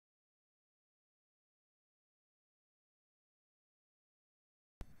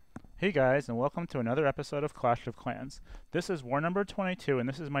Hey guys, and welcome to another episode of Clash of Clans. This is war number 22, and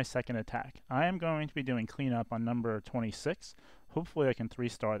this is my second attack. I am going to be doing cleanup on number 26. Hopefully I can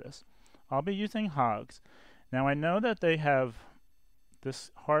 3-star this. I'll be using hogs. Now I know that they have,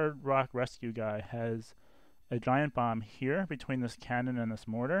 this hard rock rescue guy has a giant bomb here between this cannon and this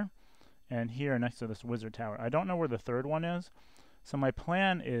mortar, and here next to this wizard tower. I don't know where the third one is, so my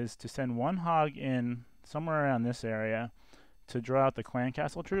plan is to send one hog in somewhere around this area to draw out the clan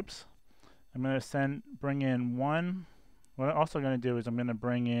castle troops. I'm going to bring in one. What I'm also going to do is I'm going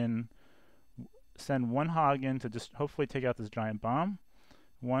to send one hog in to just hopefully take out this giant bomb.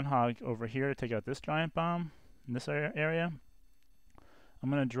 One hog over here to take out this giant bomb in this area. I'm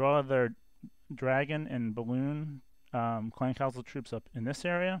going to draw their dragon and balloon clan castle troops up in this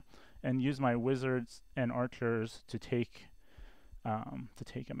area and use my wizards and archers to take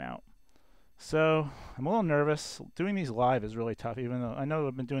them out. So I'm a little nervous. Doing these live is really tough, even though I know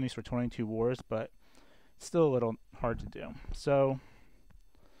I've been doing these for 22 wars, but it's still a little hard to do. So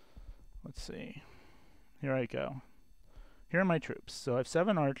let's see. Here I go. Here are my troops. So I have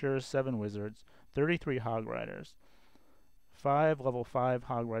 7 archers, 7 wizards, 33 hog riders, 5 level 5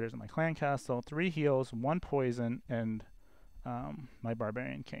 hog riders in my clan castle, 3 heals, 1 poison, and my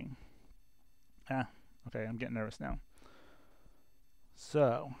barbarian king. Okay, I'm getting nervous now.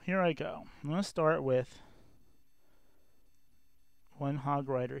 So here I go. I'm going to start with 1 hog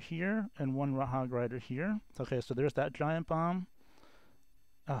rider here and 1 hog rider here. Okay, so there's that giant bomb.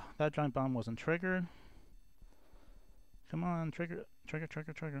 That giant bomb wasn't triggered. Come on, trigger.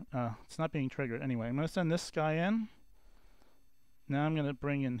 It's not being triggered. Anyway, I'm going to send this guy in. Now I'm going to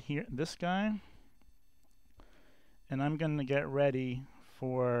bring in here this guy. And I'm going to get ready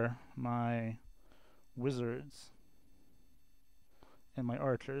for my wizards and my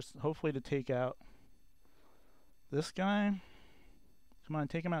archers, hopefully to take out this guy. Come on,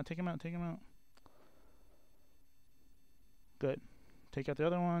 take him out. Good. Take out the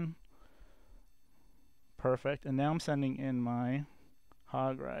other one. Perfect. And now I'm sending in my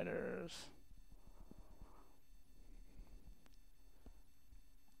hog riders.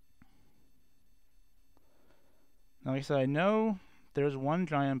 Now, like I said, I know there's 1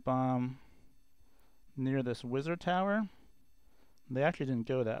 giant bomb near this wizard tower. They actually didn't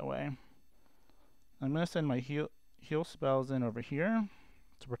go that way. I'm going to send my heal spells in over here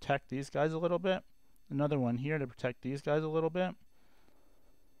to protect these guys a little bit. Another one here to protect these guys a little bit.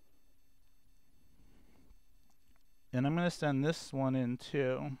 And I'm going to send this one in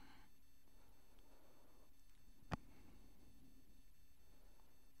too.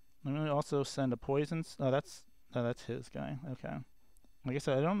 I'm going to also send a poison. That's his guy. Okay. Like I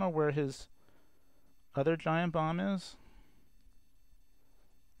said, I don't know where his other giant bomb is.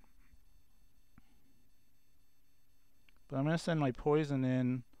 But I'm going to send my poison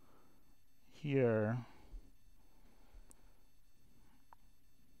in here.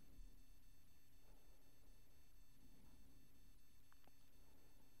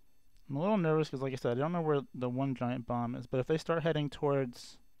 I'm a little nervous because, like I said, I don't know where the 1 giant bomb is. But if they start heading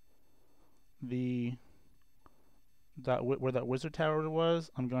towards where that wizard tower was,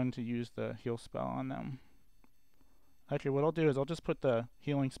 I'm going to use the heal spell on them. Actually, what I'll do is I'll just put the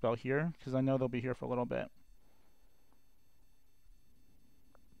healing spell here because I know they'll be here for a little bit.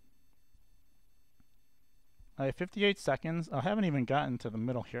 I have 58 seconds. I haven't even gotten to the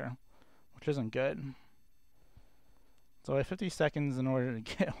middle here, which isn't good. So I have 50 seconds in order to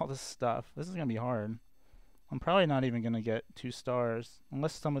get all this stuff. This is going to be hard. I'm probably not even going to get 2 stars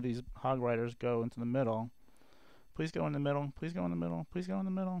unless some of these hog riders go into the middle. Please go in the middle. Please go in the middle. Please go in the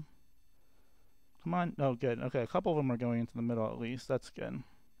middle. Come on. Oh, good. Okay, a couple of them are going into the middle at least. That's good.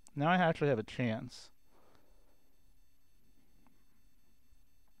 Now I actually have a chance.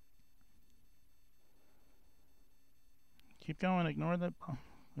 Keep going. Ignore that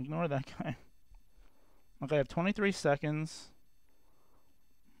guy. Okay, I have 23 seconds.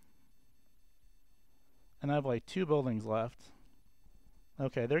 And I have like 2 buildings left.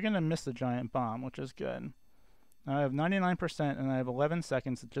 Okay, they're going to miss the giant bomb, which is good. Now I have 99% and I have 11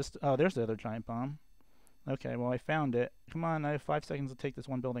 seconds. Oh, there's the other giant bomb. Okay, well I found it. Come on, I have 5 seconds to take this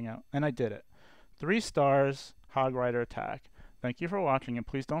 1 building out. And I did it. 3 stars, Hog Rider attack. Thank you for watching, and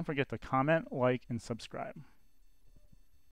please don't forget to comment, like, and subscribe.